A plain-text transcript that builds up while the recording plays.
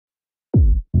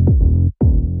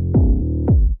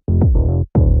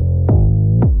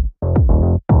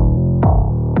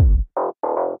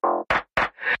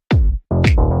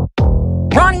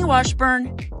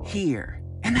Washburn here.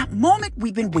 And that moment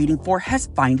we've been waiting for has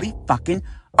finally fucking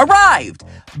arrived.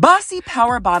 Bossy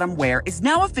Power Bottom Wear is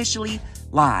now officially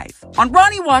live on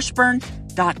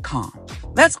RonnieWashburn.com.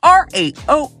 That's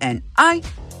RAONI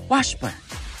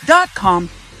Washburn.com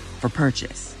for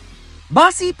purchase.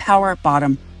 Bossy Power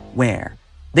Bottom Wear,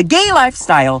 the gay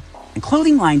lifestyle and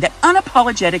clothing line that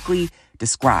unapologetically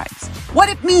describes what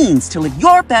it means to live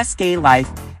your best gay life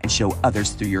and show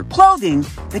others through your clothing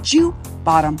that you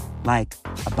bottom like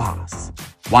a boss.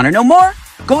 Want to know more?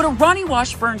 Go to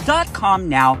RonnieWashburn.com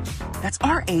now. That's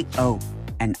RAONI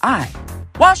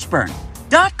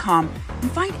Washburn.com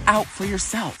and find out for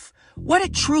yourself what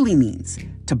it truly means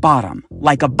to bottom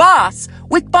like a boss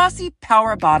with Bossy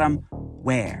Power Bottom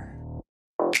Wear.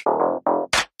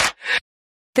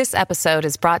 This episode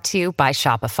is brought to you by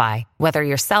Shopify. Whether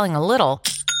you're selling a little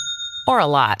or a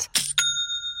lot,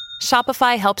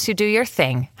 Shopify helps you do your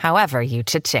thing, however you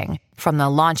cha-ching. From the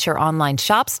launch your online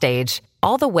shop stage,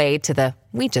 all the way to the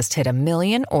we just hit 1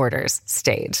 million orders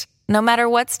stage. No matter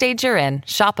what stage you're in,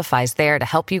 Shopify's there to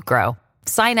help you grow.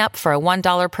 Sign up for a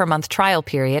 $1 per month trial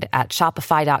period at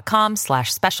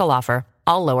shopify.com/special offer,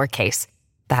 all lowercase.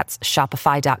 That's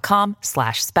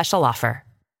shopify.com/special offer.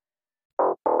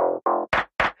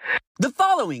 The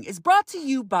following is brought to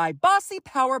you by Bossy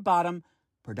Power Bottom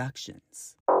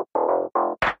Productions.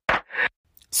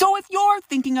 So if you're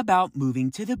thinking about moving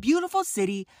to the beautiful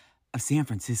city of San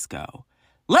Francisco,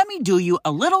 let me do you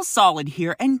a little solid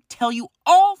here and tell you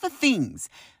all the things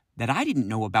that I didn't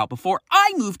know about before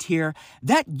I moved here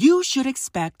that you should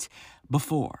expect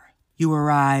before you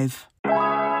arrive.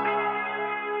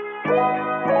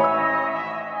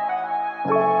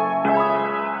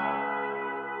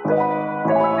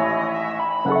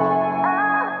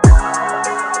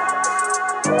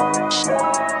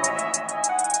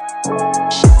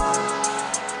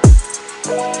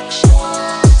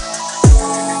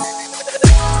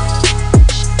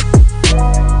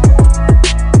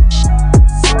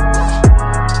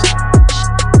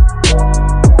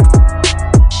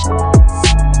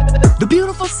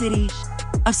 City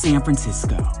of San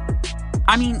Francisco.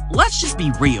 I mean, let's just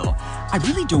be real. I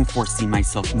really don't foresee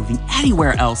myself moving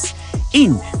anywhere else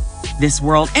in this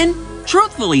world. And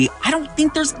truthfully, I don't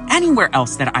think there's anywhere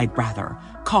else that I'd rather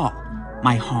call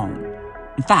my home.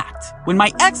 In fact, when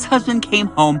my ex-husband came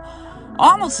home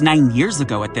almost 9 years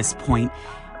ago at this point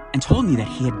and told me that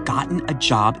he had gotten a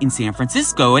job in San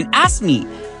Francisco and asked me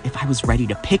if I was ready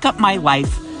to pick up my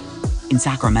life in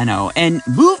Sacramento and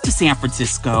move to San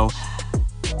Francisco,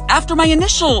 after my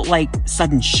initial,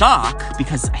 sudden shock,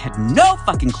 because I had no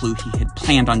fucking clue he had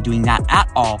planned on doing that at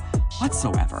all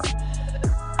whatsoever,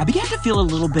 I began to feel a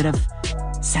little bit of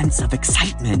sense of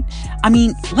excitement. I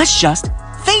mean, let's just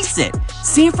face it.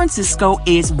 San Francisco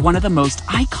is one of the most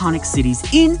iconic cities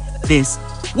in this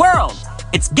world.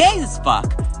 It's gay as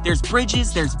fuck. There's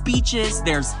bridges, there's beaches,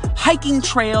 there's hiking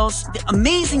trails,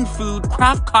 amazing food,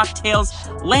 craft cocktails,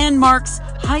 landmarks,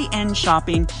 high-end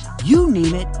shopping, you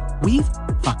name it, we've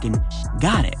fucking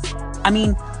got it. I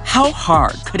mean, how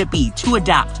hard could it be to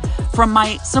adapt from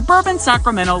my suburban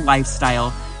Sacramento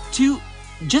lifestyle to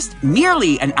just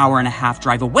merely an hour and a half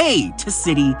drive away to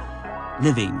city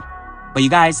living? But you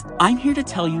guys, I'm here to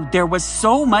tell you there was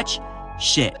so much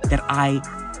shit that I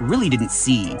really didn't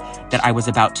see that I was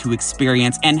about to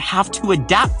experience and have to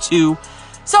adapt to.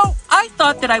 So I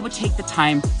thought that I would take the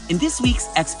time in this week's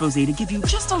expose to give you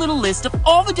just a little list of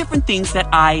all the different things that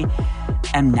I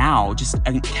am now just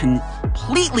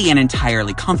completely and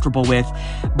entirely comfortable with.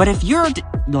 But if you're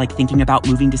thinking about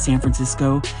moving to San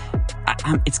Francisco,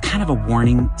 it's kind of a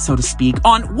warning, so to speak,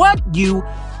 on what you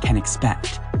can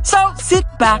expect. So sit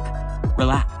back,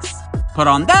 relax, put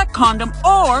on that condom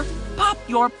or pop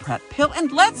your PrEP pill,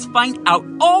 and let's find out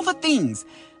all the things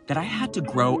that I had to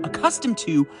grow accustomed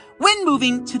to when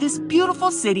moving to this beautiful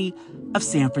city of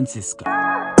San Francisco.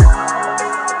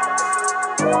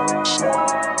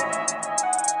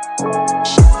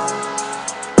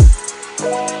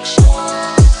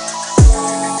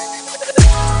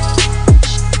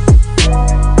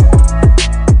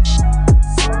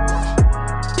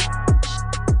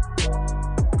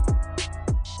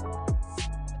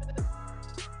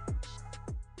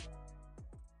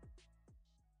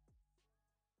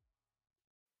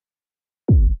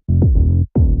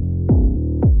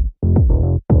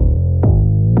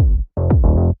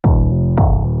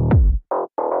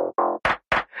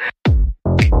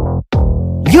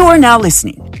 You are now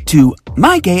listening to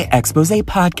My Gay Expose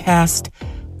Podcast,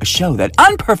 a show that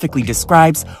unperfectly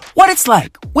describes what it's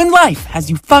like when life has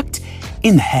you fucked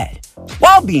in the head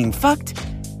while being fucked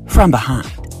from behind.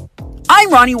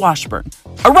 I'm Ronnie Washburn,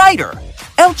 a writer,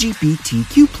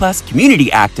 LGBTQ plus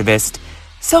community activist,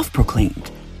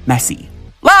 self-proclaimed, messy,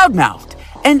 loudmouthed,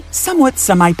 and somewhat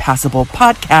semi-passable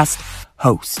podcast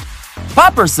host.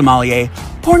 Popper sommelier,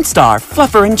 porn star,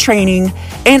 fluffer in training,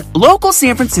 and local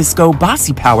San Francisco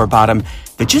bossy power bottom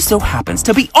that just so happens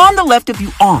to be on the left of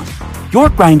you on your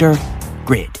Grindr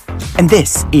grid. And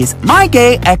this is My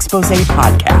Gay Expose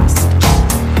Podcast.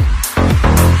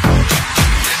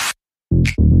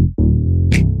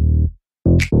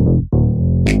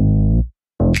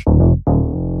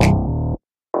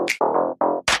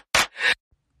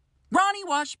 Ronnie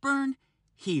Washburn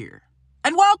here.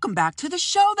 And welcome back to the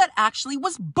show that actually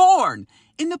was born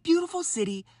in the beautiful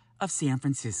city of San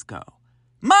Francisco.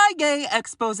 My Gay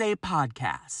Expose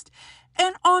Podcast.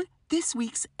 And on this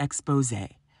week's expose, I'm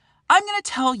going to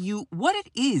tell you what it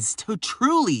is to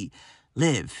truly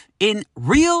live in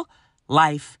real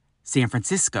life San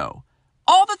Francisco.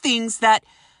 All the things that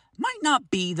might not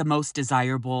be the most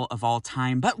desirable of all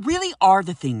time, but really are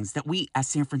the things that we as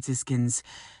San Franciscans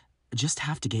just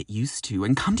have to get used to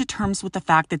and come to terms with the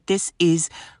fact that this is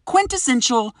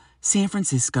quintessential San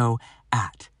Francisco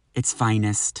at its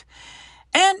finest.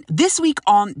 And this week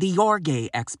on the Your Gay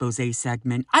Expose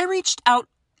segment, I reached out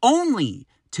only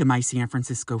to my San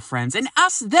Francisco friends and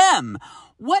asked them,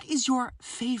 what is your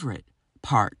favorite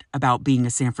part about being a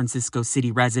San Francisco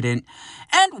city resident?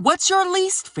 And what's your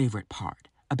least favorite part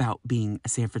about being a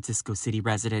San Francisco city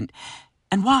resident?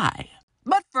 And why?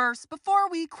 But first, before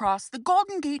we cross the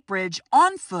Golden Gate Bridge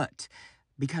on foot,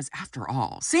 because after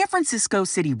all, San Francisco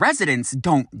city residents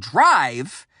don't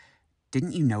drive.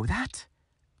 Didn't you know that?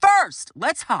 First,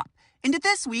 let's hop into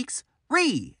this week's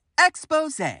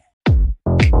Re-Expose.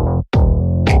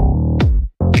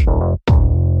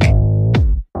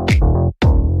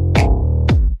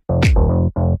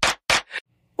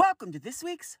 Welcome to this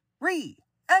week's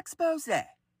Re-Expose,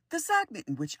 the segment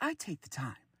in which I take the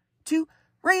time to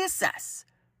reassess,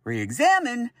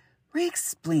 re-examine,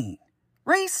 re-explain,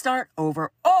 restart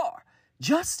over, or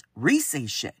just re-say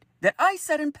shit that I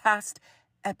said in past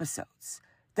episodes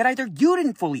that either you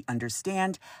didn't fully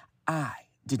understand, I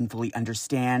didn't fully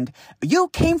understand, you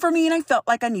came for me and I felt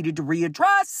like I needed to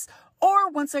readdress,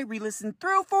 or once I re-listened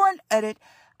through for an edit,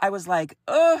 I was like,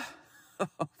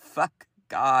 fuck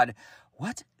God,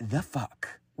 what the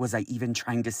fuck was I even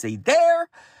trying to say there?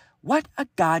 What a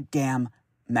goddamn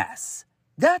mess.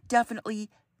 That definitely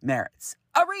merits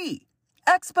a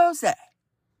re-expose.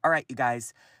 All right, you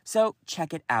guys, so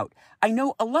check it out. I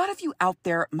know a lot of you out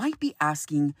there might be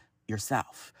asking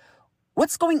yourself,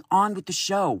 what's going on with the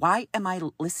show? Why am I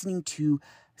listening to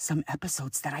some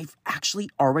episodes that I've actually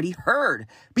already heard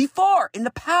before in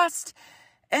the past?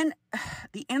 And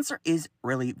the answer is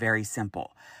really very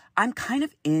simple. I'm kind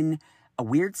of in a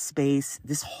weird space.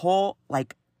 This whole,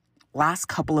 last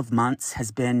couple of months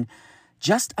has been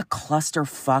just a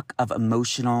clusterfuck of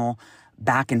emotional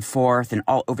back and forth and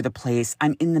all over the place.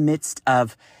 I'm in the midst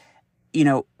of,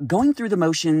 going through the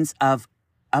motions of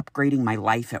upgrading my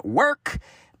life at work,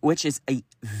 which is a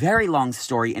very long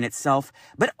story in itself.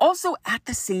 But also at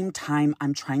the same time,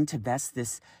 I'm trying to vest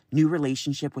this new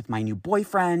relationship with my new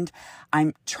boyfriend.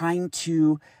 I'm trying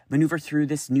to maneuver through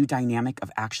this new dynamic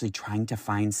of actually trying to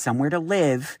find somewhere to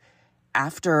live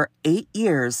after 8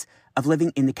 years of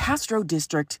living in the Castro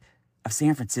district of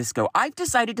San Francisco. I've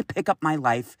decided to pick up my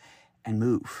life and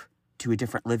move to a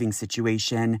different living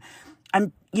situation.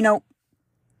 I'm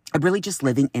really just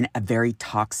living in a very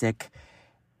toxic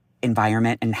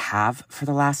environment and have for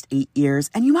the last 8 years.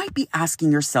 And you might be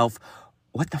asking yourself,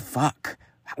 what the fuck?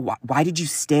 Why did you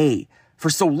stay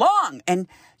for so long? And,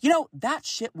 that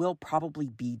shit will probably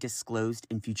be disclosed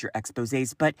in future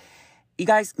exposés. But you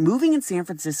guys, moving in San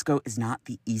Francisco is not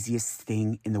the easiest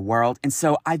thing in the world. And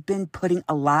so I've been putting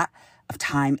a lot of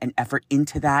time and effort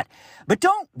into that. But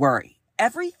don't worry,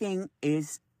 everything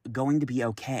is going to be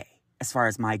okay as far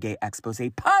as My Gay Expose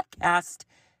podcast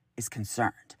is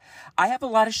concerned. I have a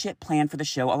lot of shit planned for the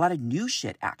show, a lot of new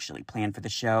shit actually planned for the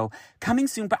show coming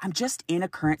soon, but I'm just in a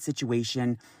current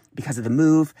situation because of the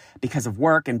move, because of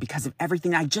work, and because of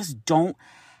everything. I just don't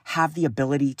have the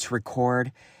ability to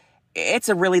record. It's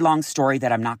a really long story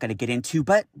that I'm not going to get into,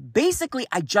 but basically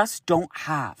I just don't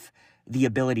have the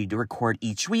ability to record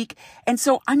each week. And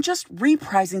so I'm just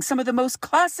reprising some of the most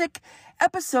classic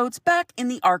episodes back in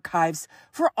the archives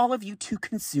for all of you to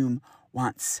consume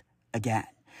once again.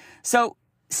 So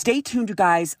stay tuned, you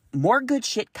guys. More good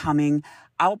shit coming.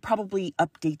 I'll probably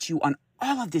update you on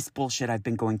all of this bullshit I've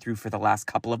been going through for the last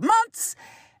couple of months.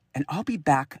 And I'll be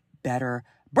back better,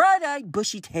 bright-eyed,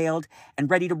 bushy-tailed, and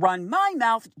ready to run my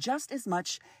mouth just as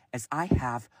much as I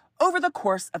have over the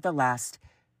course of the last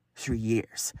 3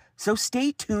 years. So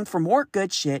stay tuned for more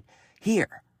good shit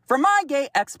here for my Gay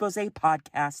Expose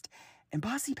podcast and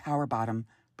Bossy Power Bottom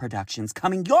Productions,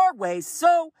 coming your way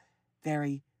so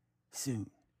very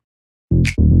soon.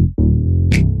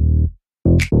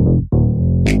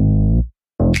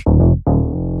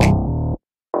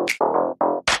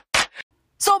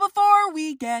 So before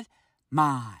we get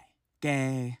my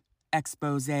Gay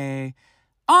Expose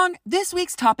on this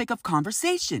week's topic of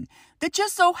conversation that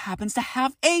just so happens to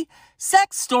have a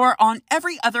sex store on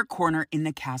every other corner in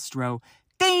the Castro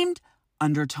themed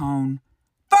undertone.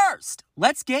 First,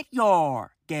 let's get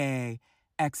your Gay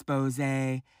Expose.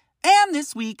 And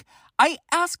this week, I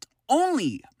asked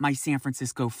only my San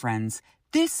Francisco friends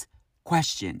this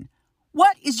question.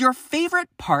 What is your favorite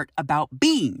part about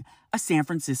being a San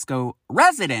Francisco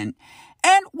resident?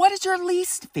 And what is your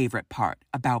least favorite part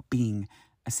about being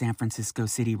a San Francisco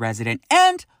city resident,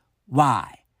 and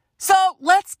why? So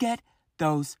let's get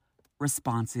those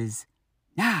responses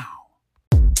now.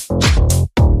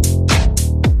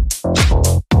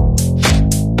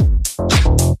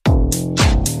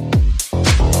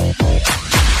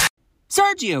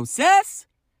 Sergio says,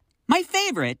 my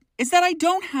favorite is that I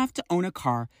don't have to own a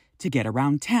car to get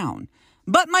around town.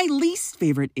 But my least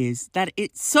favorite is that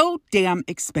it's so damn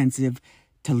expensive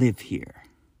to live here.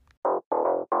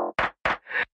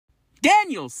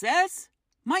 Daniel says,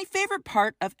 my favorite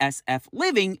part of SF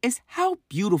living is how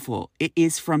beautiful it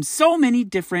is from so many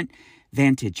different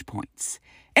vantage points.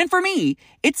 And for me,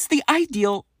 it's the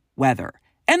ideal weather,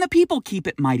 and the people keep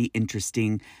it mighty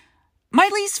interesting. My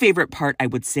least favorite part, I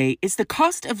would say, is the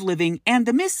cost of living and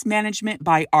the mismanagement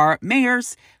by our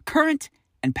mayors, current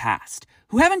and past,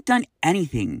 who haven't done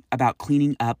anything about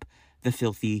cleaning up the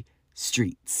filthy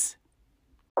streets.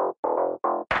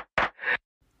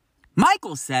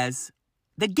 Michael says,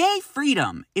 the gay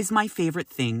freedom is my favorite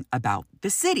thing about the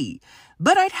city,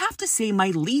 but I'd have to say my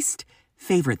least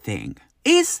favorite thing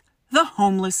is the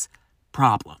homeless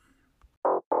problem.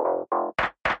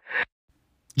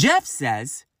 Jeff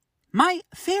says, my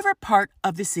favorite part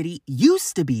of the city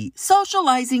used to be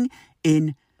socializing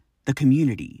in the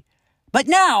community. But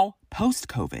now,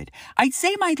 post-COVID, I'd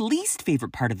say my least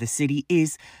favorite part of the city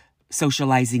is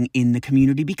socializing in the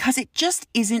community because it just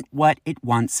isn't what it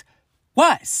once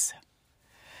was.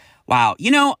 Wow,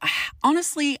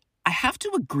 honestly, I have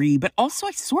to agree, but also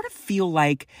I sort of feel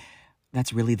like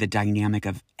that's really the dynamic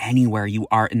of anywhere you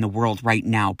are in the world right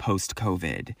now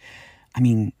post-COVID. I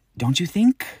mean, don't you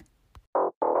think?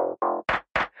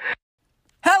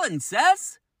 Helen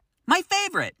says, my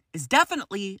favorite is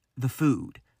definitely the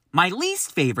food. My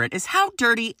least favorite is how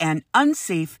dirty and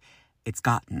unsafe it's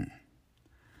gotten.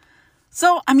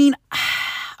 So,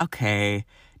 okay,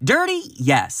 dirty,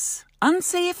 yes.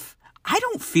 Unsafe? I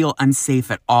don't feel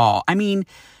unsafe at all.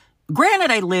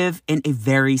 Granted, I live in a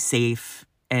very safe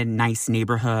and nice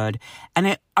neighborhood, and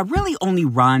I really only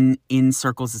run in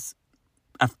circles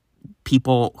of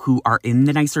people who are in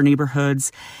the nicer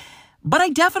neighborhoods. But I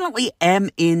definitely am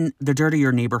in the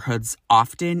dirtier neighborhoods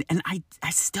often, and I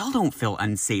still don't feel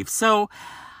unsafe. So,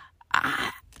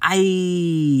 I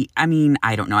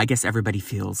don't know. I guess everybody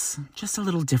feels just a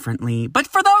little differently. But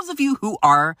for those of you who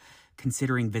are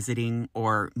considering visiting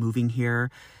or moving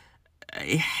here,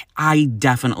 I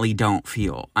definitely don't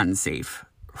feel unsafe,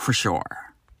 for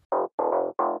sure.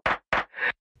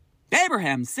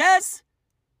 Abraham says,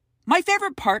 my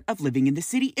favorite part of living in the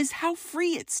city is how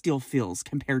free it still feels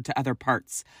compared to other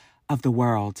parts of the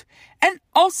world. And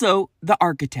also the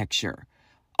architecture.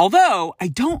 Although I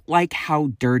don't like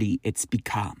how dirty it's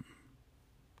become.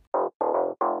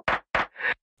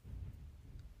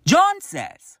 John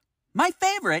says, my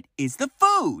favorite is the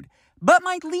food, but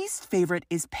my least favorite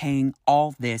is paying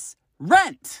all this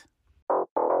rent.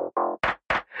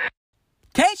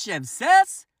 Keshev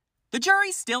says, the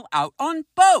jury's still out on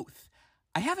both.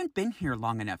 I haven't been here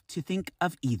long enough to think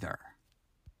of either.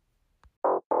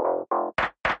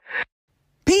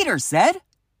 Peter said,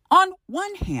 on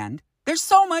one hand, there's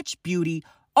so much beauty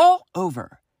all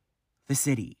over the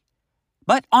city.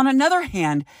 But on another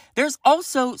hand, there's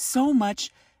also so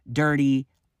much dirty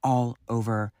all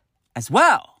over as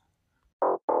well.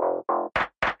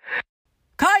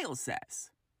 Kyle says,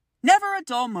 never a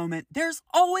dull moment. There's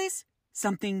always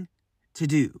something to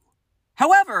do.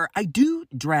 However, I do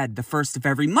dread the first of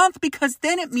every month because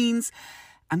then it means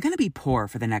I'm going to be poor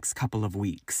for the next couple of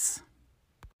weeks.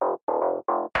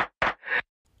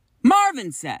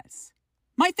 Marvin says,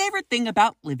 my favorite thing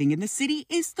about living in the city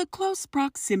is the close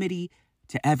proximity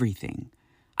to everything.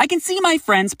 I can see my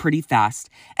friends pretty fast,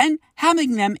 and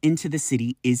having them into the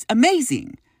city is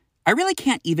amazing. I really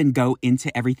can't even go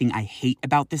into everything I hate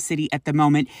about the city at the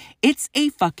moment. It's a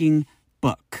fucking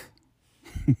book.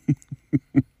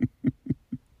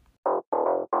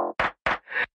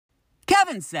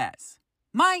 Kevin says,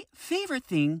 my favorite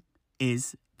thing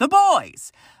is the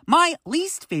boys. My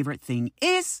least favorite thing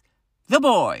is the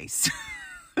boys.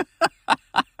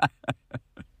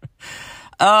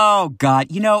 Oh, God.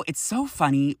 It's so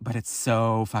funny, but it's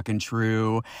so fucking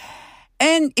true.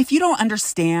 And if you don't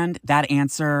understand that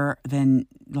answer, then,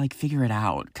 figure it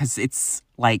out. Because it's,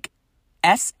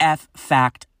 SF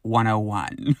Fact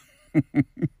 101.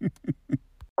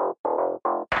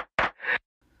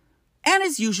 And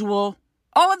as usual,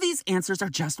 all of these answers are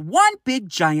just one big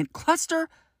giant cluster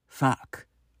fuck.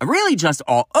 Really just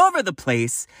all over the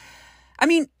place. I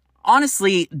mean,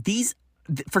 honestly, these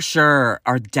for sure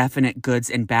are definite goods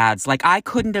and bads. I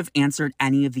couldn't have answered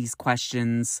any of these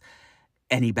questions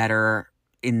any better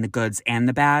in the goods and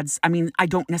the bads. I mean, I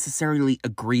don't necessarily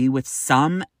agree with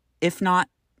some, if not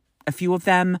a few of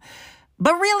them.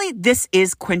 But really, this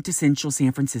is quintessential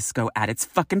San Francisco at its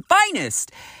fucking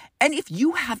finest. And if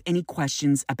you have any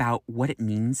questions about what it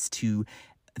means to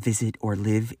visit or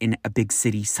live in a big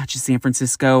city such as San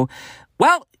Francisco,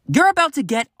 well, you're about to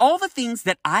get all the things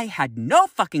that I had no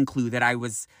fucking clue that I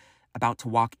was about to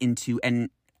walk into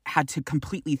and had to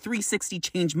completely 360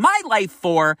 change my life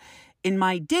for in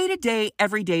my day-to-day,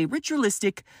 everyday,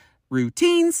 ritualistic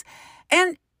routines.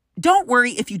 And don't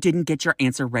worry if you didn't get your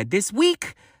answer read this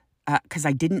week, because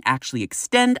I didn't actually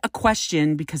extend a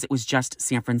question because it was just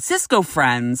San Francisco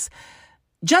friends.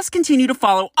 Just continue to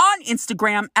follow on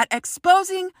Instagram at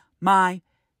Exposing My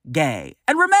Gay.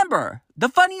 And remember, the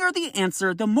funnier the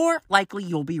answer, the more likely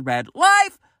you'll be read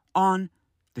live on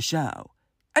the show.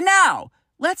 And now,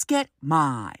 let's get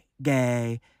my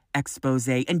gay expose,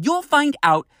 and you'll find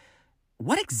out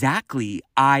what exactly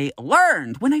I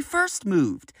learned when I first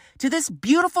moved to this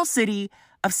beautiful city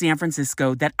of San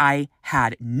Francisco that I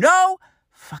had no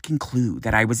fucking clue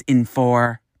that I was in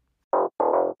for.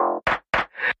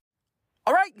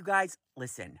 All right, you guys,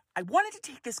 listen. I wanted to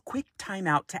take this quick time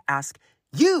out to ask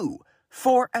you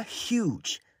for a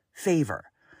huge favor.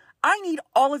 I need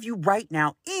all of you right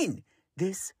now in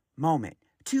this moment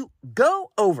to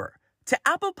go over to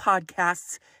Apple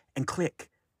Podcasts and click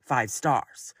 5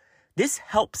 stars. This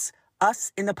helps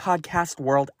us in the podcast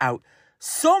world out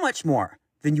so much more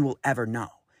than you will ever know.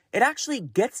 It actually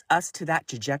gets us to that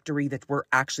trajectory that we're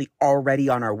actually already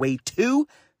on our way to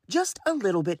just a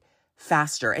little bit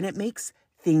faster. And it makes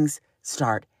things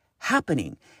start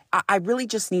happening. I really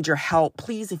just need your help.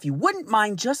 Please, if you wouldn't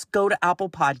mind, just go to Apple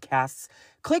Podcasts,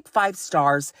 click 5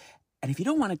 stars. And if you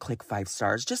don't want to click 5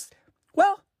 stars, just,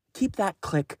 keep that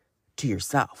click to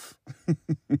yourself.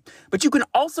 But you can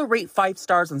also rate 5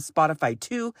 stars on Spotify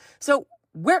too. So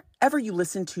wherever you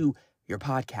listen to your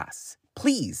podcasts,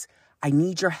 please, I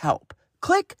need your help.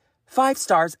 Click 5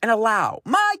 stars and allow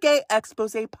my Gay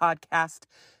Expose podcast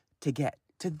to get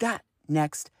to that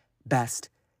next best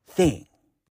thing.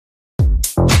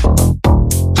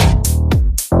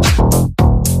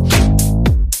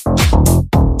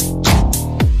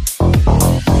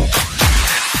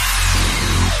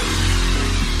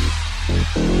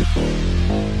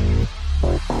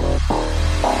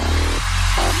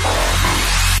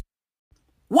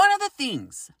 One of the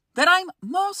things that I'm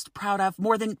most proud of,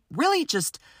 more than really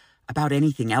just about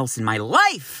anything else in my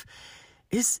life,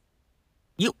 is,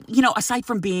 you know, aside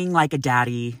from being like a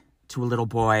daddy to a little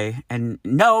boy, and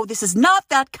no, this is not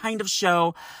that kind of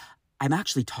show. I'm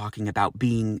actually talking about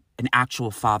being an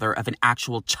actual father of an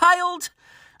actual child.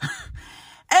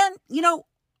 And, you know,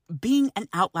 being an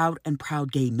out loud and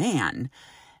proud gay man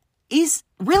is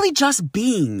really just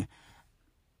being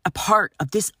a part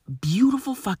of this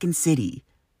beautiful fucking city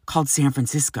called San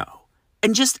Francisco.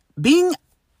 And just being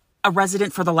a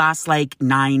resident for the last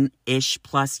 9-ish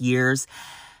plus years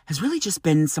has really just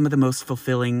been some of the most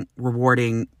fulfilling,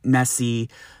 rewarding, messy,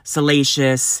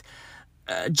 salacious,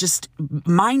 just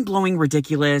mind-blowing,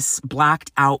 ridiculous,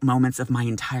 blacked out moments of my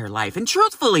entire life. And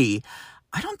truthfully,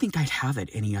 I don't think I'd have it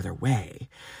any other way.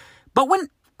 But when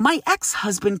my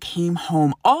ex-husband came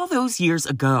home all those years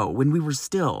ago, when we were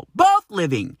still both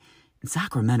living in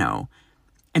Sacramento,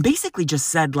 and basically just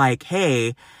said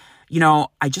hey, you know,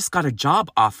 I just got a job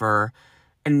offer.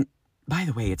 And by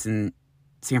the way, it's in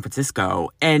San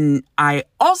Francisco. And I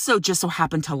also just so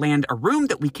happened to land a room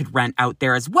that we could rent out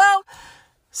there as well.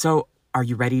 So are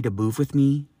you ready to move with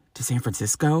me to San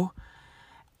Francisco?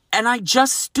 And I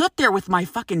just stood there with my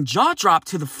fucking jaw dropped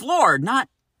to the floor, not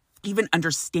even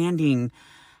understanding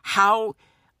how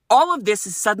all of this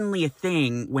is suddenly a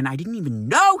thing when I didn't even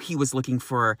know he was looking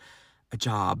for a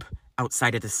job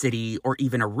outside of the city or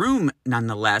even a room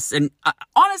nonetheless. And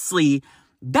honestly,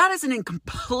 that is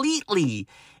entirely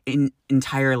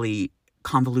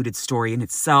convoluted story in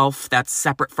itself that's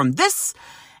separate from this.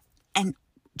 And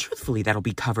truthfully, that'll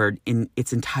be covered in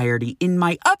its entirety in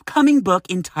my upcoming book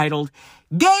entitled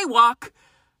Gay Walk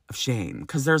of Shame,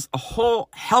 because there's a whole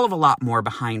hell of a lot more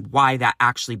behind why that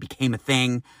actually became a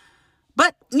thing.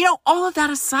 But, all of that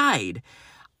aside,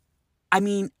 I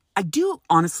do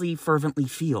honestly fervently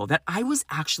feel that I was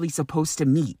actually supposed to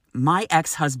meet my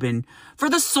ex-husband for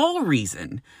the sole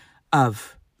reason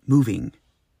of moving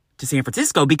to San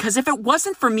Francisco, because if it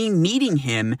wasn't for me meeting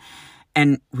him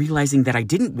and realizing that I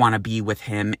didn't want to be with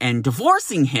him and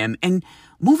divorcing him and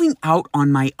moving out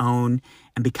on my own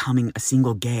and becoming a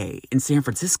single gay in San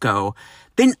Francisco,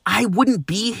 then I wouldn't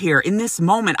be here in this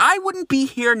moment. I wouldn't be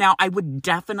here now. I would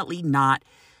definitely not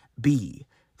be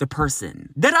the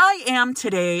person that I am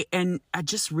today, and I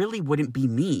just really wouldn't be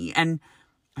me. And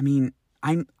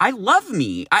I love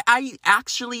me. I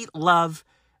actually love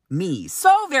me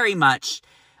so very much,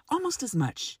 almost as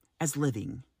much as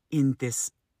living in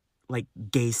this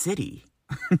gay city.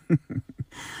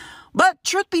 But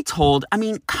truth be told,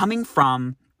 coming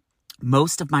from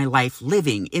most of my life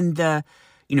living in the,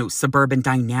 suburban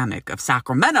dynamic of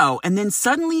Sacramento, and then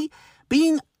suddenly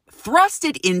being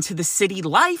thrusted into the city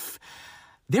life,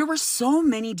 there were so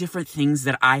many different things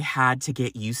that I had to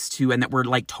get used to and that were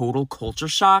total culture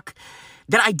shock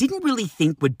that I didn't really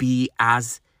think would be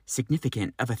as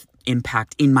significant of an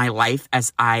impact in my life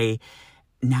as I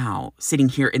now, sitting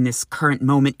here in this current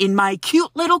moment in my cute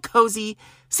little cozy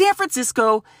San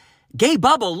Francisco gay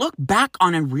bubble, look back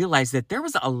on and realize that there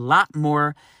was a lot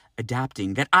more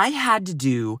adapting that I had to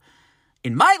do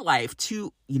in my life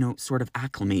to, sort of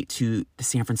acclimate to the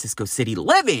San Francisco city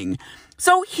living.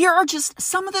 So here are just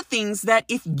some of the things that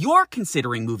if you're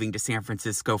considering moving to San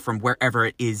Francisco from wherever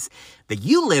it is that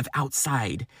you live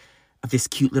outside of this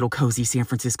cute little cozy San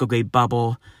Francisco gay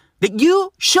bubble, that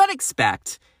you should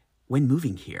expect when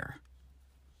moving here.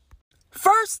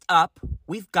 First up,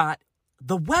 we've got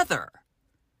the weather.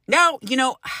 Now,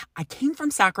 I came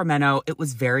from Sacramento. It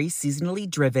was very seasonally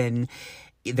driven.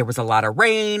 There was a lot of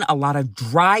rain, a lot of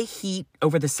dry heat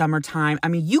over the summertime.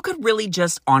 You could really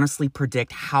just honestly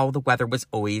predict how the weather was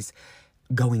always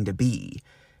going to be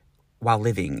while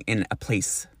living in a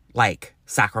place like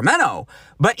Sacramento.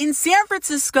 But in San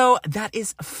Francisco, that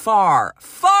is far,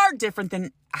 far different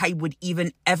than I would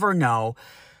even ever know.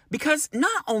 Because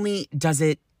not only does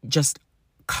it just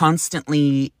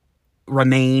constantly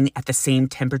remain at the same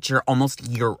temperature almost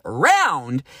year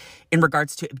round in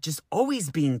regards to just always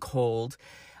being cold,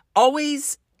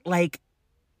 always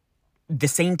the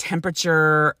same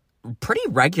temperature pretty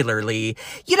regularly,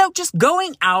 just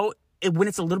going out when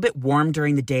it's a little bit warm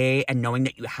during the day and knowing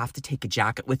that you have to take a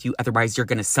jacket with you, otherwise you're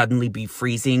going to suddenly be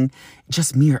freezing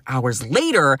just mere hours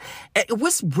later. It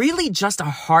was really just a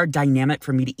hard dynamic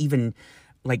for me to even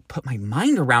put my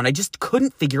mind around. I just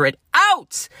couldn't figure it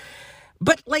out.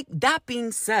 But that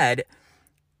being said,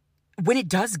 when it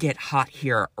does get hot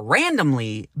here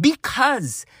randomly,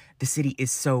 because the city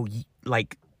is so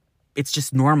it's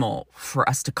just normal for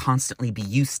us to constantly be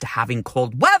used to having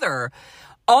cold weather,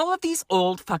 all of these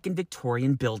old fucking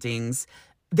Victorian buildings,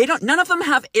 none of them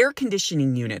have air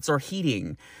conditioning units or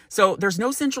heating. So there's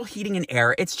no central heating and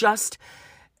air. It's just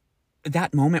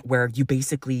that moment where you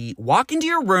basically walk into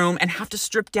your room and have to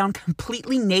strip down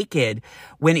completely naked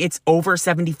when it's over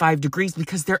 75 degrees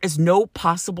because there is no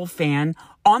possible fan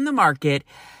on the market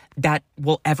that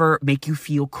will ever make you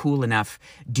feel cool enough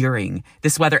during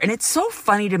this weather. And it's so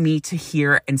funny to me to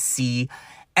hear and see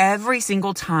every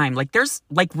single time. There's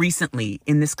recently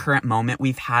in this current moment,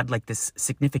 we've had this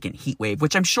significant heat wave,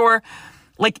 which I'm sure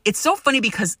it's so funny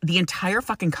because the entire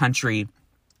fucking country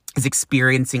is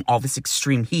experiencing all this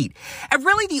extreme heat. And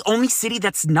really the only city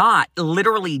that's not,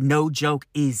 literally no joke,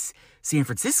 is San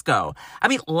Francisco.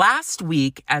 Last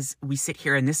week, as we sit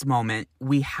here in this moment,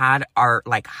 we had our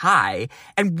high,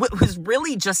 and what was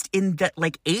really just in the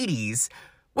 80s,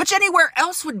 which anywhere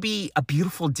else would be a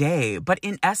beautiful day. But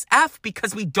in SF,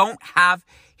 because we don't have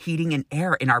heating and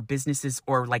air in our businesses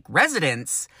or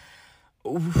residence,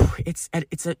 it's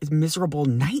a miserable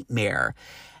nightmare.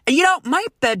 And my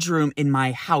bedroom in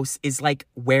my house is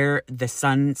where the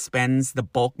sun spends the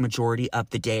bulk majority of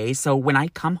the day. So when I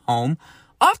come home,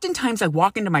 oftentimes I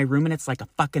walk into my room and it's like a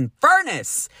fucking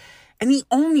furnace. And the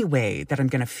only way that I'm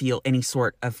going to feel any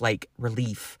sort of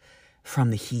relief from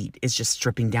the heat is just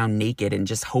stripping down naked and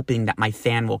just hoping that my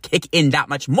fan will kick in that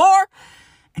much more.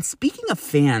 And speaking of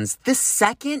fans, the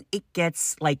second it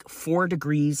gets 4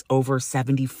 degrees over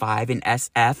 75 in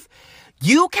SF,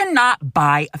 you cannot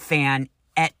buy a fan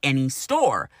at any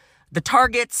store. The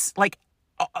Targets,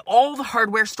 all the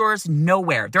hardware stores,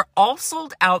 nowhere. They're all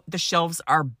sold out. The shelves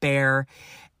are bare.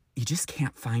 You just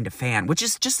can't find a fan, which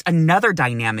is just another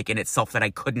dynamic in itself that I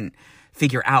couldn't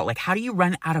figure out. Like, how do you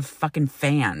run out of fucking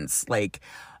fans? Like,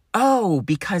 oh,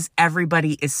 because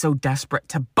everybody is so desperate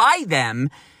to buy them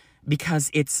because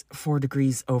it's 4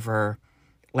 degrees over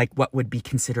like what would be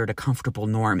considered a comfortable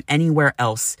norm anywhere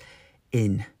else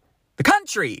in the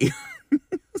country.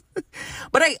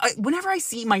 But I whenever I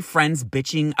see my friends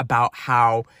bitching about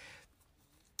how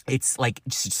it's like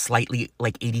just slightly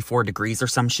like 84 degrees or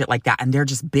some shit like that, and they're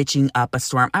just bitching up a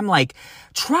storm, I'm like,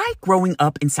 try growing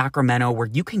up in Sacramento where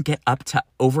you can get up to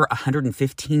over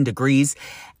 115 degrees,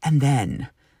 and then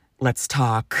let's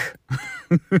talk.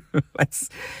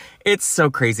 It's so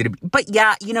crazy to be. But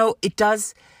yeah, you know, it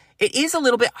is a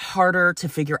little bit harder to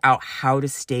figure out how to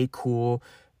stay cool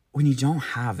when you don't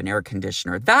have an air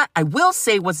conditioner. That, I will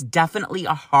say, was definitely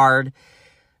a hard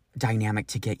dynamic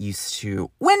to get used to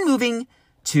when moving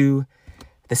to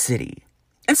the city.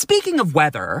 And speaking of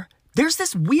weather, there's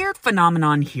this weird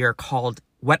phenomenon here called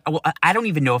I don't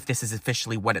even know if this is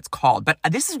officially what it's called, but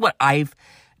this is what I've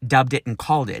dubbed it and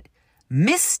called it: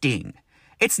 misting.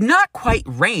 It's not quite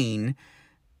rain,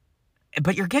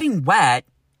 but you're getting wet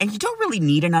and you don't really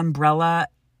need an umbrella.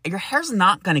 Your hair's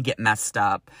not going to get messed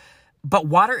up, but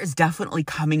water is definitely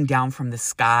coming down from the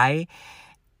sky.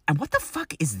 And what the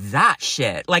fuck is that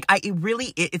shit? Like,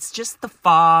 it's just the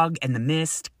fog and the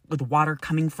mist with water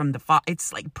coming from the fog.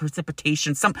 It's like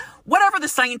precipitation, whatever the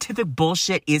scientific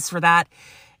bullshit is for that,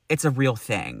 it's a real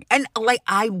thing. And like,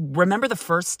 I remember the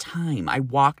first time I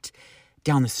walked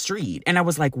down the street and I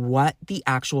was like, what the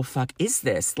actual fuck is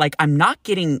this? Like, I'm not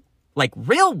getting like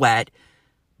real wet,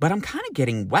 but I'm kind of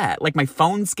getting wet. Like, my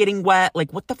phone's getting wet.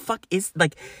 Like, what the fuck is,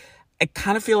 like, I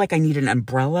kind of feel like I need an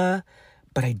umbrella,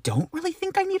 but I don't really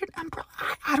think I need an umbrella.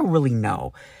 I don't really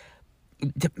know.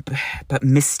 But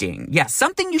misting. Yeah,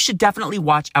 something you should definitely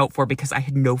watch out for, because I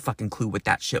had no fucking clue what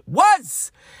that shit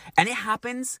was. And it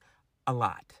happens a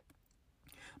lot.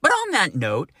 But on that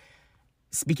note,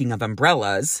 speaking of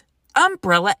umbrellas,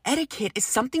 umbrella etiquette is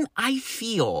something I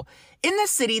feel in the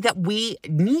city that we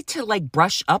need to like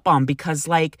brush up on, because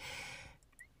like,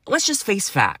 let's just face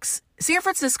facts. San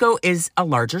Francisco is a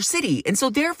larger city. And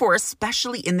so therefore,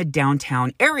 especially in the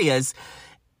downtown areas,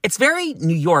 it's very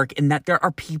New York in that there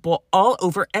are people all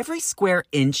over every square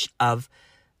inch of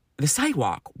the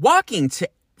sidewalk walking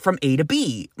from A to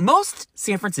B. Most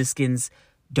San Franciscans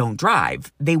don't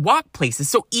drive. They walk places.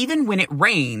 So even when it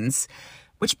rains,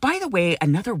 which, by the way,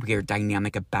 another weird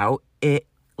dynamic about it,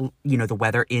 you know, the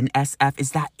weather in SF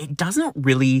is that it doesn't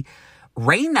really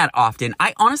rain that often.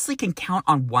 I honestly can count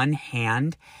on one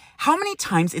hand how many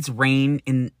times it's rained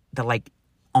in the like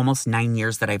almost 9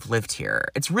 years that I've lived here.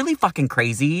 It's really fucking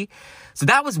crazy. So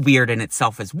that was weird in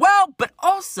itself as well. But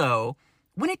also,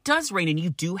 when it does rain and you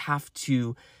do have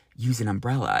to use an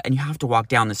umbrella and you have to walk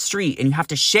down the street and you have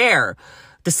to share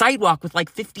the sidewalk with like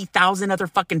 50,000 other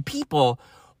fucking people,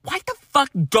 why the fuck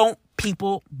don't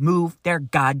people move their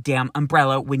goddamn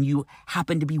umbrella when you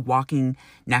happen to be walking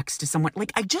next to someone?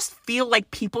 Like, I just feel like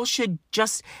people should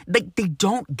just, like, they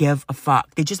don't give a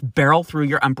fuck. They just barrel through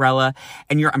your umbrella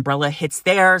and your umbrella hits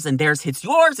theirs and theirs hits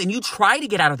yours, and you try to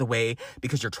get out of the way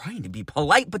because you're trying to be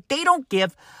polite, but they don't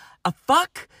give a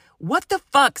fuck. What the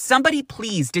fuck? Somebody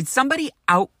please, did somebody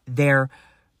out there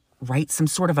write some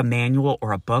sort of a manual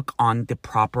or a book on the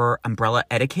proper umbrella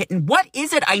etiquette? And what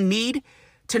is it I need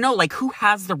to know? Like, who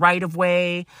has the right of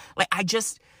way? Like,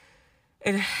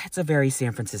 it's a very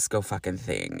San Francisco fucking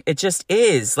thing. It just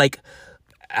is. Like,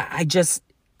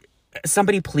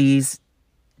 somebody please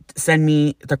send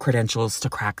me the credentials to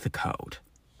crack the code.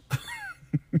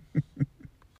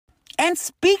 And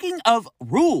speaking of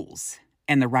rules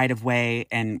and the right of way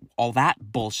and all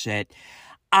that bullshit,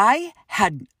 I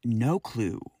had no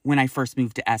clue when I first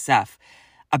moved to SF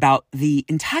about the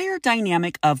entire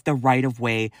dynamic of the right of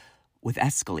way with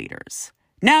escalators.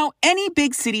 Now, any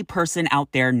big city person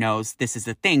out there knows this is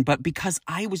a thing, but because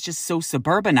I was just so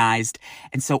suburbanized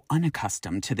and so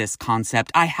unaccustomed to this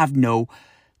concept, I have no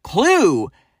clue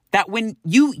that when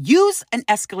you use an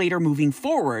escalator moving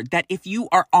forward, that if you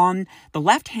are on the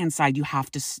left-hand side, you have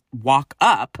to walk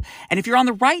up. And if you're on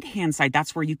the right-hand side,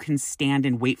 that's where you can stand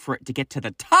and wait for it to get to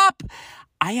the top.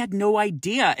 I had no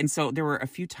idea. And so there were a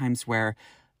few times where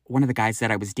one of the guys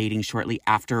that I was dating shortly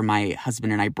after my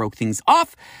husband and I broke things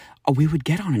off, we would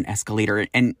get on an escalator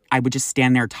and I would just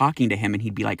stand there talking to him and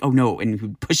he'd be like, oh no, and he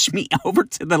would push me over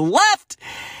to the left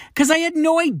because I had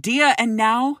no idea. And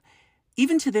now,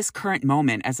 even to this current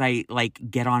moment, as I like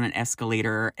get on an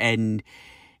escalator and,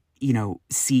 you know,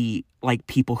 see like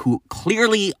people who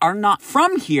clearly are not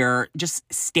from here just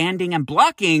standing and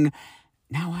blocking,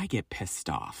 now I get pissed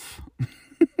off.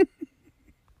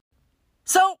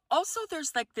 So also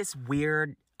there's like this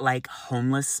weird like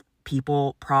homeless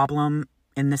people problem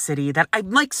in the city that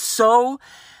I'm like so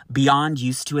beyond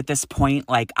used to at this point.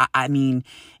 Like, I mean,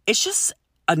 it's just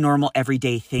a normal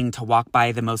everyday thing to walk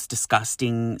by the most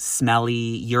disgusting, smelly,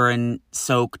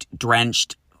 urine-soaked,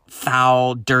 drenched,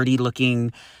 foul,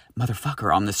 dirty-looking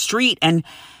motherfucker on the street. And,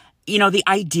 you know, the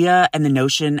idea and the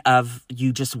notion of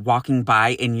you just walking by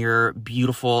in your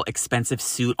beautiful, expensive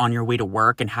suit on your way to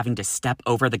work and having to step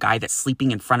over the guy that's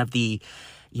sleeping in front of the,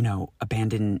 you know,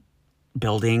 abandoned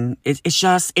building, it's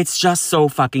just so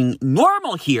fucking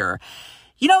normal here.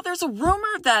 You know, there's a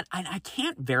rumor that, I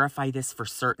can't verify this for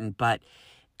certain, but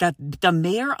that the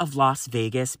mayor of Las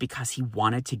Vegas, because he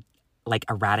wanted to like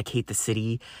eradicate the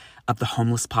city of the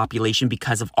homeless population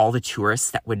because of all the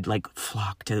tourists that would like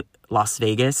flock to Las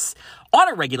Vegas on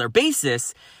a regular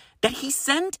basis, that he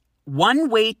sent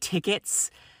one-way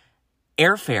tickets,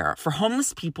 airfare for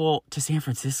homeless people to San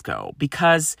Francisco,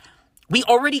 because we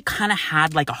already kind of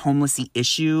had like a homelessy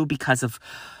issue because of,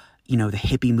 you know, the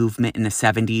hippie movement in the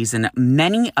 70s. And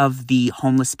many of the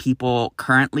homeless people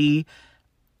currently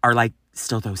are like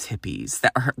still those hippies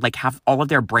that are like have all of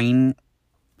their brains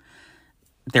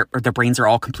are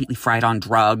all completely fried on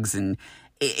drugs. And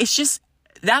it's just,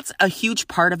 that's a huge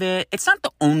part of it. It's not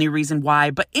the only reason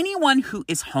why, but anyone who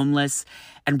is homeless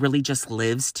and really just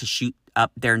lives to shoot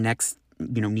up their next,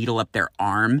 you know, needle up their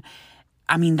arm,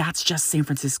 I mean, that's just San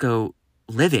Francisco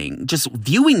living. Just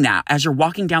viewing that as you're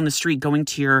walking down the street, going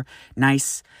to your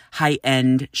nice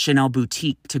high-end Chanel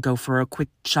boutique to go for a quick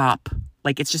shop.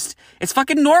 Like, it's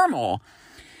fucking normal.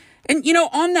 And, you know,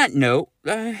 on that note,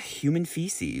 human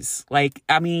feces. Like,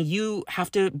 I mean, you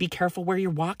have to be careful where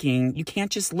you're walking. You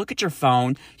can't just look at your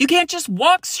phone. You can't just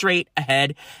walk straight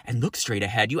ahead and look straight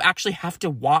ahead. You actually have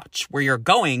to watch where you're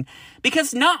going,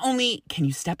 because not only can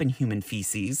you step in human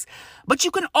feces, but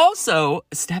you can also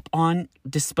step on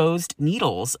disposed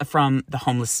needles from the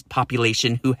homeless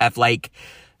population who have, like,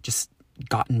 just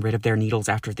gotten rid of their needles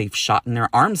after they've shot their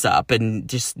arms up, and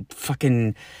just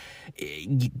fucking...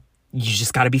 You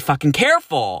just got to be fucking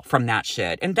careful from that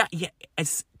shit. And that, yeah,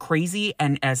 as crazy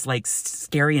and as like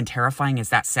scary and terrifying as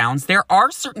that sounds, there are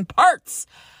certain parts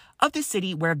of the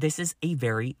city where this is a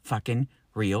very fucking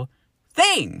real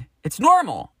thing. It's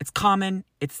normal. It's common.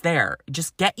 It's there.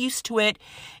 Just get used to it.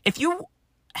 If you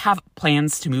have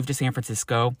plans to move to San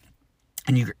Francisco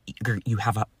and you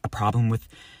have a problem with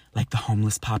like the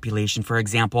homeless population, for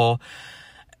example,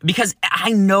 because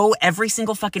I know every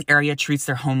single fucking area treats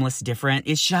their homeless different.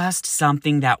 It's just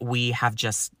something that we have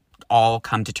just all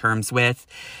come to terms with.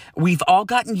 We've all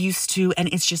gotten used to,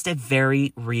 and it's just a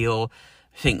very real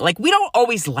thing. Like, we don't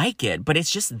always like it, but it's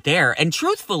just there. And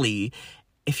truthfully,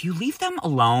 if you leave them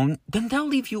alone, then they'll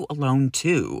leave you alone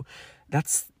too.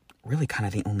 That's really kind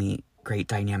of the only great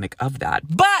dynamic of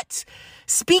that. But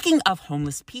speaking of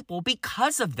homeless people,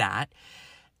 because of that,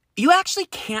 you actually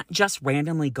can't just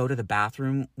randomly go to the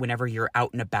bathroom whenever you're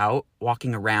out and about,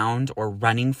 walking around or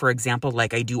running, for example,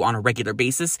 like I do on a regular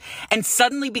basis. And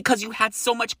suddenly, because you had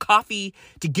so much coffee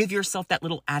to give yourself that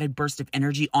little added burst of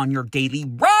energy on your daily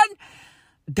run,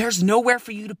 there's nowhere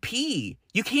for you to pee.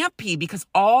 You can't pee because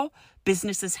all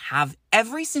businesses have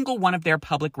every single one of their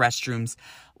public restrooms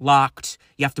locked.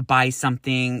 You have to buy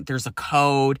something. There's a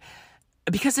code.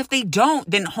 Because if they don't,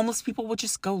 then homeless people will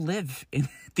just go live in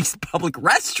these public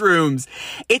restrooms.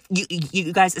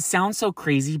 You guys, it sounds so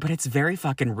crazy, but it's very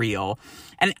fucking real.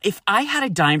 And if I had a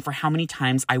dime for how many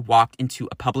times I walked into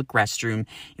a public restroom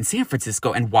in San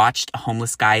Francisco and watched a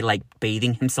homeless guy like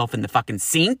bathing himself in the fucking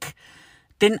sink,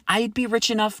 then I'd be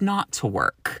rich enough not to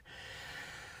work.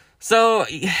 So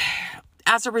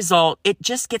as a result, it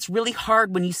just gets really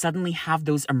hard when you suddenly have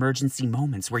those emergency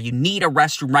moments where you need a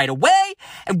restroom right away.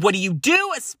 And what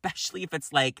do? Especially if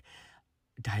it's like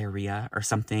diarrhea or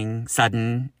something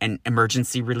sudden and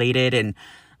emergency related. And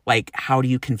like, how do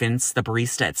you convince the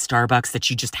barista at Starbucks that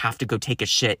you just have to go take a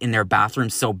shit in their bathroom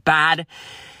so bad?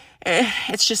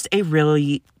 It's just a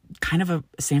really kind of a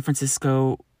San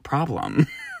Francisco problem,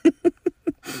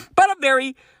 but a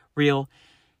very real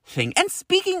thing. And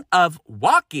speaking of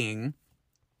walking,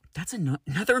 that's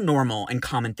another normal and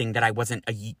common thing that I wasn't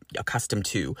accustomed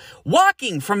to.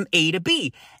 Walking from A to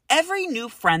B. Every new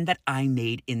friend that I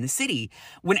made in the city,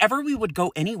 whenever we would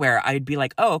go anywhere, I'd be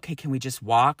like, oh, okay, can we just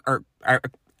walk? Oh,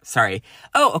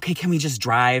 okay, can we just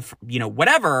drive? You know,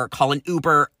 whatever, call an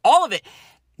Uber, all of it.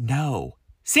 No.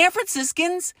 San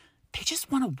Franciscans, they just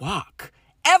want to walk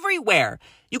everywhere.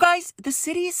 You guys, the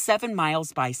city is 7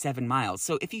 miles by 7 miles.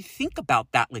 So if you think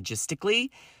about that logistically,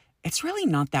 it's really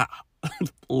not that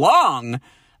long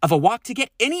of a walk to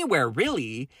get anywhere,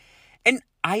 really. And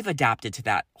I've adapted to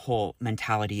that whole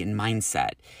mentality and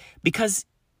mindset, because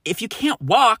if you can't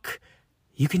walk,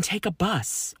 you can take a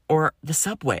bus or the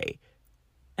subway.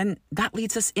 And that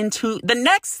leads us into the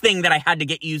next thing that I had to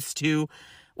get used to,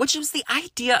 which was the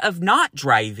idea of not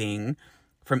driving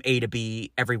from A to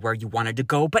B everywhere you wanted to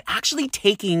go, but actually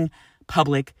taking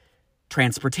public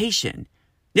transportation.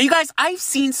 Now, you guys, I've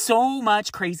seen so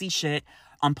much crazy shit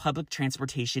on public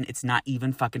transportation. It's not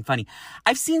even fucking funny.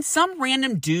 I've seen some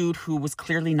random dude who was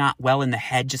clearly not well in the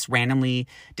head just randomly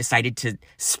decided to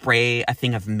spray a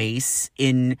thing of mace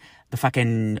in the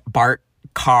fucking BART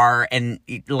car and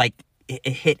it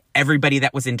hit everybody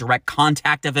that was in direct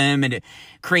contact of him, and it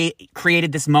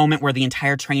created this moment where the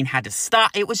entire train had to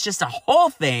stop. It was just a whole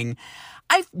thing.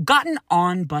 I've gotten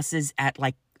on buses at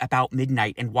about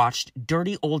midnight and watched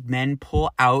dirty old men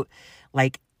pull out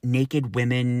naked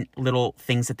women, little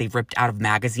things that they've ripped out of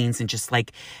magazines and just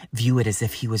view it as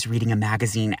if he was reading a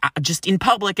magazine just in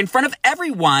public in front of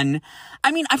everyone.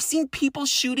 I mean, I've seen people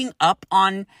shooting up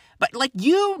on, but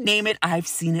you name it, I've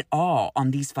seen it all on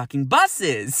these fucking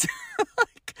buses.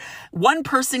 One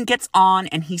person gets on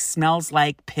and he smells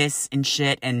like piss and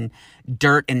shit and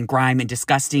dirt and grime and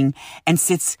disgusting and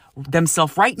sits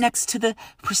themselves right next to the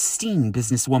pristine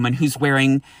businesswoman who's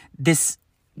wearing this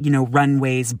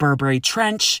runways Burberry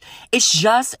trench. It's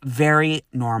just very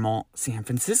normal San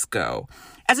Francisco.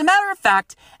 As a matter of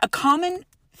fact, a common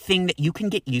thing that you can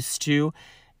get used to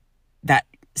that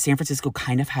San Francisco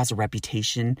kind of has a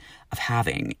reputation of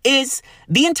having is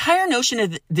the entire notion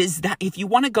of this, that if you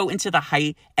want to go into the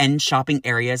high-end shopping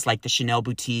areas like the Chanel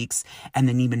boutiques and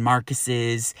the Neiman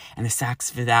Marcus's and the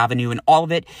Saks Fifth Avenue and all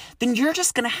of it, then you're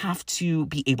just going to have to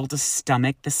be able to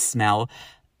stomach the smell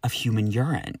of human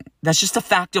urine. That's just a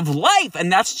fact of life,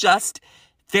 and that's just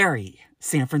very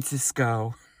San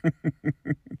Francisco.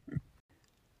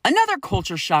 Another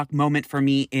culture shock moment for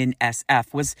me in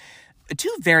SF was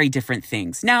two very different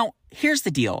things. Now, here's the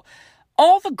deal.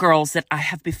 All the girls that I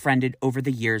have befriended over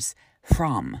the years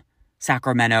from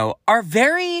Sacramento are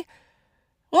very,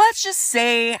 let's just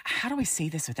say, how do I say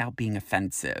this without being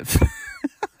offensive?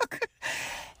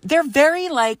 They're very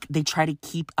they try to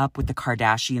keep up with the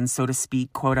Kardashians, so to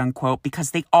speak, quote unquote,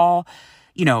 because they all,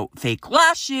 fake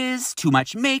lashes, too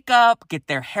much makeup, get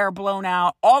their hair blown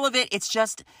out, all of it. It's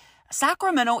just,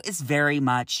 Sacramento is very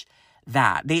much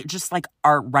that. They just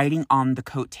are riding on the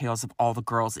coattails of all the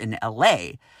girls in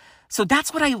LA. So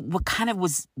that's what kind of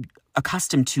was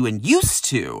accustomed to and used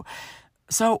to.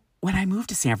 So when I moved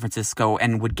to San Francisco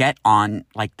and would get on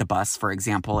the bus, for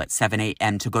example, at 7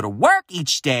 a.m. to go to work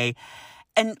each day,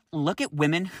 and look at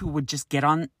women who would just get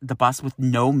on the bus with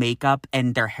no makeup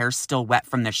and their hair still wet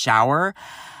from the shower,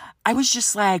 I was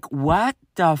just what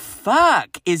the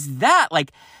fuck is that?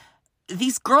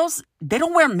 These girls, they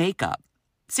don't wear makeup.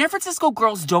 San Francisco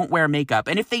girls don't wear makeup.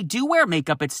 And if they do wear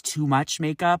makeup, it's too much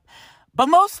makeup. But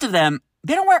most of them,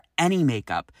 they don't wear any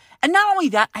makeup. And not only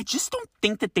that, I just don't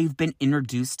think that they've been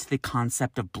introduced to the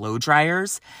concept of blow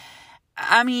dryers.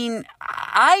 I mean,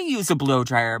 I use a blow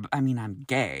dryer. I mean, I'm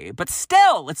gay, but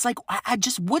still, it's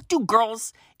what do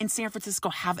girls in San Francisco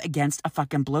have against a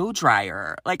fucking blow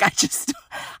dryer?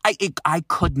 I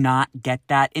could not get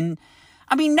that. And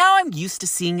I mean, now I'm used to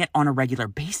seeing it on a regular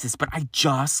basis, but I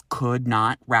just could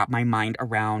not wrap my mind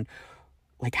around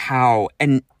how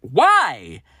and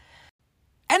why.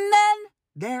 And then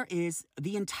there is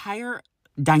the entire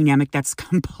dynamic that's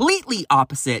completely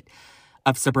opposite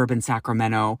of suburban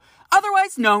Sacramento,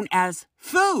 otherwise known as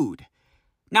food.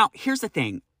 Now, here's the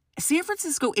thing. San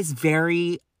Francisco is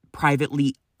very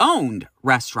privately owned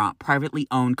restaurant, privately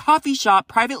owned coffee shop,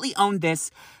 privately owned this,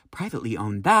 privately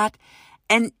owned that.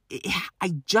 And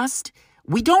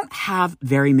we don't have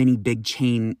very many big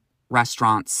chain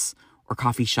restaurants or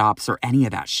coffee shops or any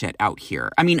of that shit out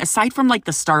here. I mean, aside from the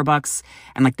Starbucks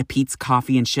and the Pete's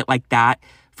Coffee and shit like that,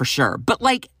 for sure. But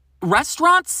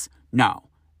restaurants, no.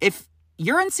 If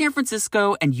you're in San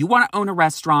Francisco and you want to own a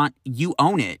restaurant, you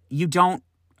own it. It's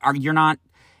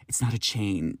not a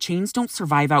chain. Chains don't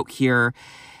survive out here.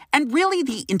 And really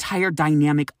the entire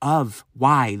dynamic of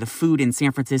why the food in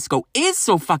San Francisco is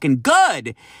so fucking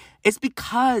good is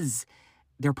because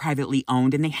they're privately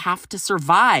owned and they have to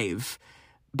survive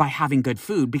by having good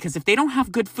food. Because if they don't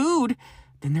have good food,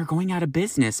 then they're going out of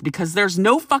business because there's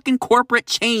no fucking corporate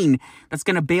chain that's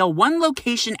going to bail one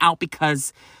location out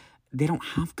because they don't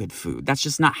have good food. That's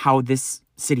just not how this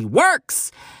city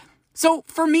works. So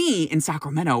for me in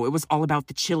Sacramento, it was all about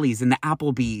the Chili's and the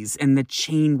Applebee's and the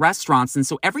chain restaurants. And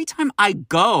so every time I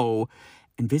go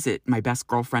and visit my best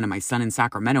girlfriend and my son in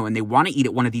Sacramento and they want to eat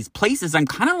at one of these places, I'm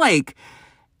kind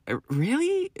of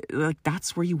really?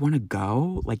 That's where you want to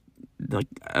go?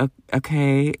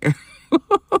 Okay.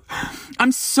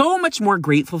 I'm so much more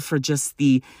grateful for just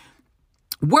the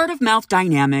word of mouth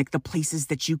dynamic, the places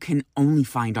that you can only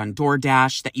find on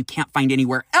DoorDash, that you can't find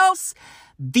anywhere else.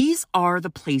 These are the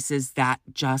places that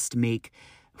just make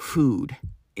food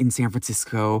in San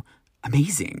Francisco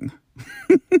amazing.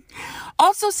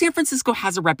 Also, San Francisco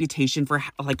has a reputation for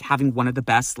having one of the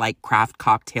best craft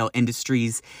cocktail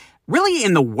industries really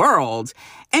in the world.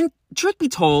 And truth be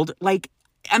told, it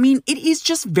is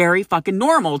just very fucking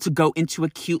normal to go into a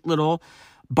cute little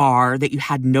bar that you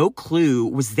had no clue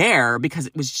was there because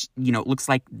it was, it looks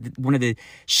like one of the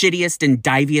shittiest and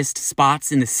diviest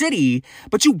spots in the city.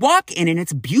 But you walk in and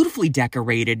it's beautifully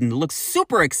decorated and it looks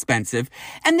super expensive.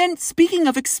 And then speaking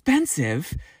of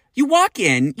expensive, you walk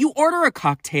in, you order a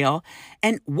cocktail,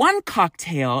 and one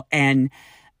cocktail and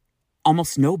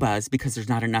almost no buzz because there's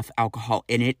not enough alcohol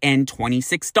in it. And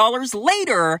 $26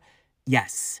 later,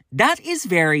 yes, that is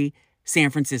very San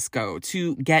Francisco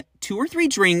to get 2 or 3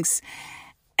 drinks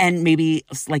and maybe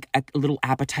a little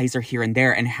appetizer here and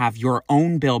there and have your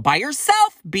own bill by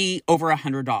yourself be over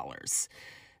 $100.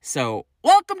 So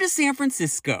welcome to San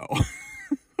Francisco.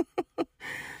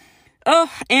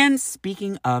 Oh, and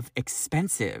speaking of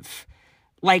expensive,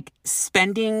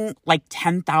 spending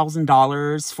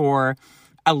 $10,000 for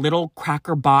a little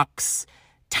cracker box,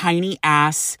 tiny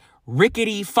ass,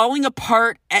 rickety, falling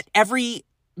apart at every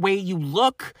way you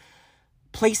look,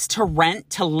 place to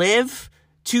rent, to live,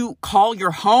 to call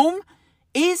your home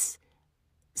is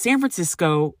San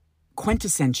Francisco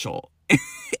quintessential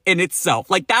in itself.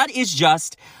 That is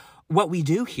just what we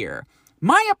do here.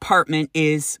 My apartment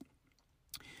is,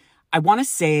 I want to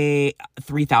say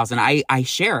 $3,000. I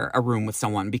share a room with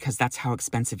someone because that's how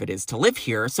expensive it is to live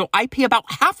here. So I pay about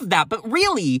half of that. But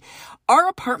really, our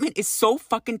apartment is so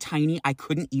fucking tiny, I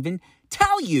couldn't even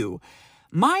tell you.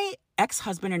 My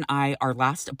ex-husband and I, our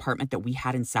last apartment that we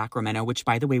had in Sacramento, which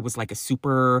by the way was a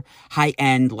super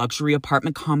high-end luxury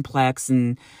apartment complex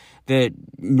in the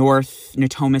North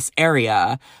Natomas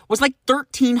area, was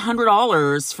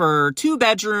 $1,300 for 2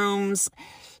 bedrooms,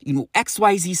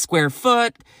 XYZ square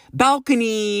foot,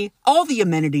 balcony, all the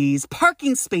amenities,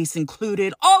 parking space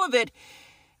included, all of it.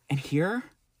 And here,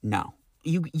 no.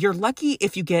 You're lucky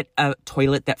if you get a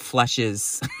toilet that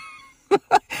flushes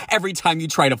every time you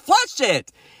try to flush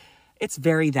it. It's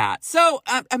very that. So,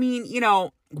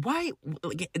 why?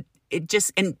 It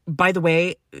just, and by the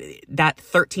way, that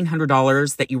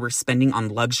 $1,300 that you were spending on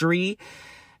luxury,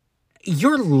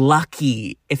 you're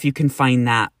lucky if you can find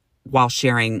that while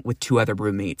sharing with 2 other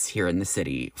roommates here in the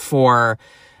city for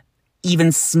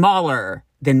even smaller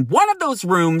than one of those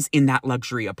rooms in that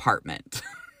luxury apartment.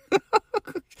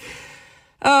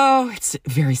 Oh, it's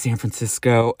very San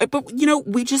Francisco. But,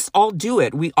 we just all do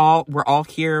it. We're all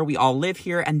here. We all live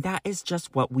here. And that is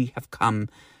just what we have come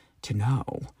to know.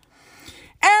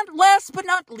 And last but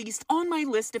not least, on my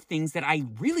list of things that I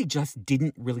really just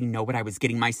didn't really know what I was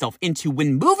getting myself into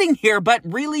when moving here, but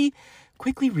really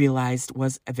quickly realized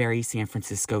was a very San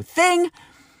Francisco thing,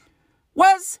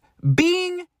 was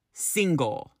being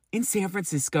single in San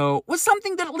Francisco was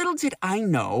something that little did I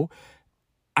know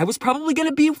I was probably going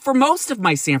to be for most of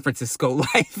my San Francisco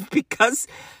life because,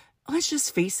 let's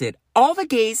just face it, all the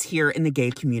gays here in the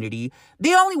gay community,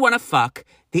 they only want to fuck,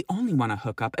 they only want to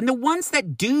hook up, and the ones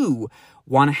that do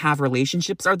want to have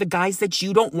relationships are the guys that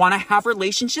you don't want to have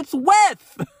relationships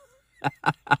with.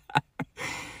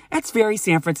 That's very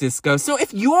San Francisco. So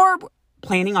if you're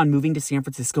planning on moving to San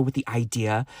Francisco with the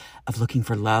idea of looking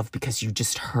for love because you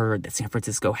just heard that San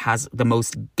Francisco has the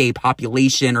most gay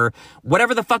population or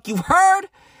whatever the fuck you've heard,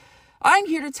 I'm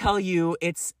here to tell you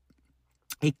it's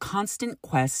a constant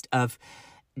quest of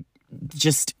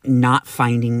just not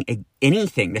finding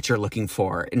anything that you're looking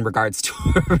for in regards to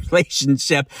a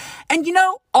relationship. And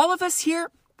all of us here,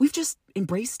 we've just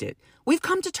embraced it. We've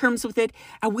come to terms with it,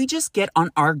 and we just get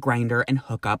on our Grindr and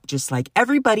hook up just like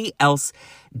everybody else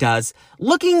does,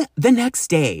 looking the next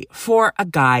day for a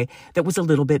guy that was a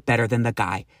little bit better than the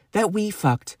guy that we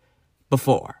fucked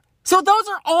before. So those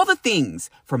are all the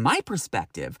things, from my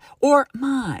perspective, or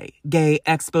my gay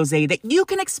expose, that you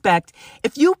can expect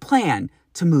if you plan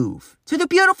to move to the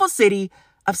beautiful city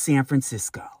of San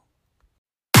Francisco.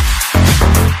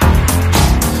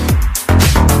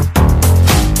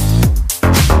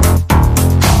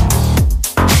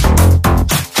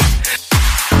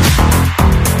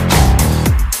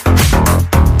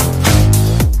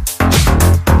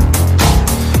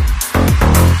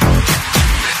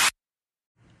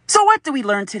 So what do we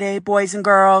learn today, boys and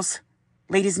girls,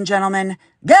 ladies and gentlemen,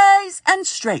 gays and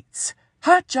straights,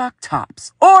 hot jock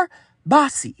tops, or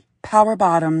bossy power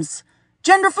bottoms,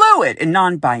 gender fluid and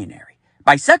non-binary,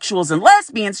 bisexuals and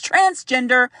lesbians,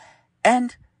 transgender,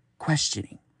 and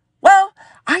questioning? Well,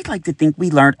 I'd like to think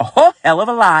we learned a whole hell of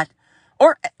a lot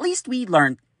Or at least we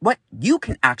learned what you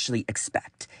can actually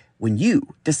expect when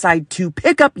you decide to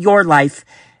pick up your life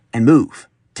and move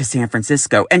to San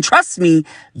Francisco. And trust me,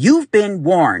 you've been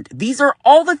warned. These are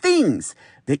all the things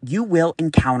that you will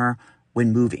encounter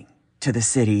when moving to the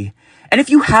city. And if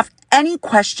you have any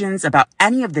questions about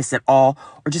any of this at all,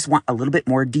 or just want a little bit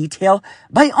more detail,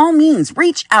 by all means,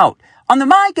 reach out on the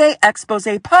My Gay Expose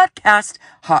podcast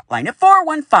hotline at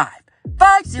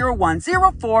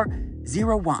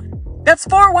 415-501-0401. That's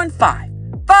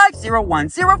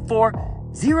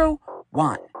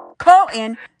 415-501-0401. Call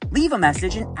in, leave a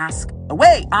message, and ask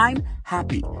away. I'm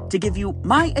happy to give you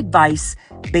my advice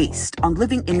based on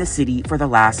living in the city for the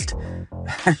last,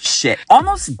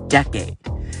 almost decade.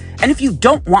 And if you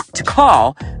don't want to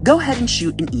call, go ahead and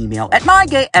shoot an email at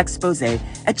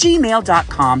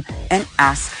mygayexpose@gmail.com and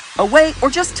ask away, or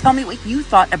just tell me what you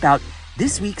thought about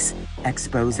this week's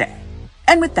expose.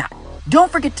 And with that,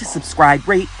 don't forget to subscribe,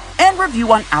 rate, and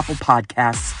review on Apple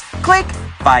Podcasts. Click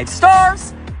 5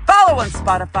 stars, follow on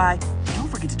Spotify. Don't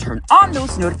forget to turn on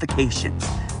those notifications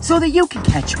so that you can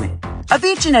catch wind of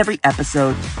each and every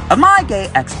episode of My Gay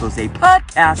Expose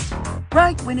podcast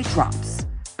right when it drops.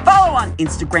 Follow on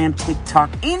Instagram, TikTok,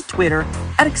 and Twitter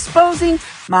at Exposing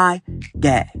My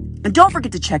Gay. And don't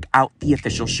forget to check out the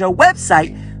official show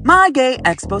website,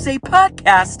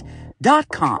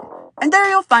 mygayexposepodcast.com. And there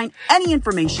you'll find any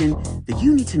information that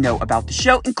you need to know about the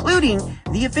show, including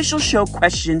the official show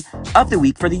question of the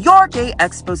week for the Your Gay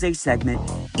Expose segment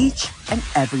each and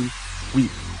every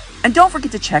week. And don't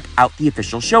forget to check out the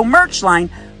official show merch line,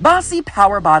 Bossy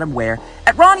Power Bottom Wear,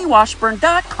 at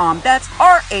RonnieWashburn.com. That's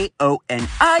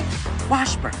RAONI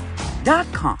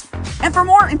Washburn.com. And for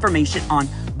more information on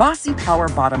Bossy Power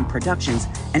Bottom Productions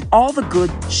and all the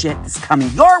good shit that's coming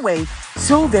your way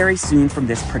so very soon from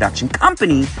this production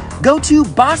company, go to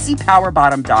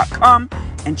BossyPowerBottom.com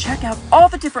and check out all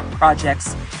the different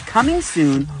projects coming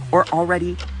soon or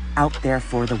already out there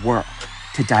for the world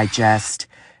to digest.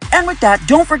 And with that,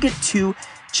 don't forget to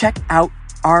check out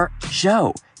our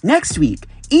show next week,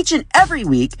 each and every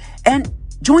week, and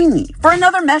join me for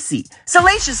another messy,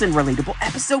 salacious, and relatable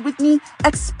episode with me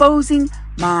exposing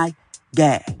my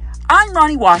gay. I'm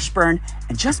Ronnie Washburn,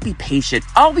 and just be patient.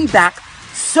 I'll be back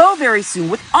so very soon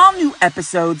with all new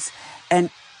episodes, and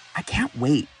I can't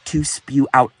wait to spew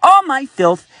out all my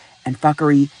filth and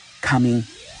fuckery coming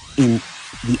in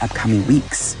the upcoming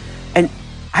weeks. And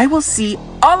I will see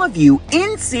all of you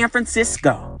in San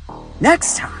Francisco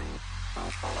next time.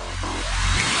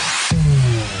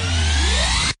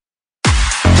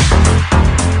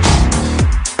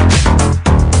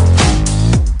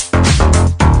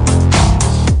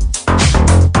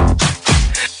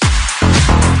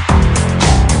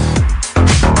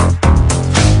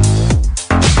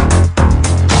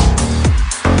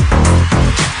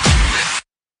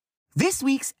 This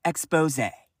week's expose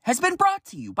has been brought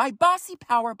to you by Bossy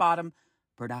Power Bottom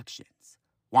Productions.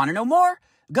 Want to know more?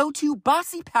 Go to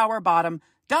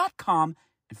BossyPowerBottom.com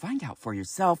and find out for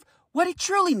yourself what it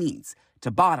truly means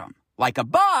to bottom like a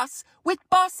boss with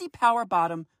Bossy Power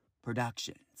Bottom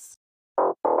Productions.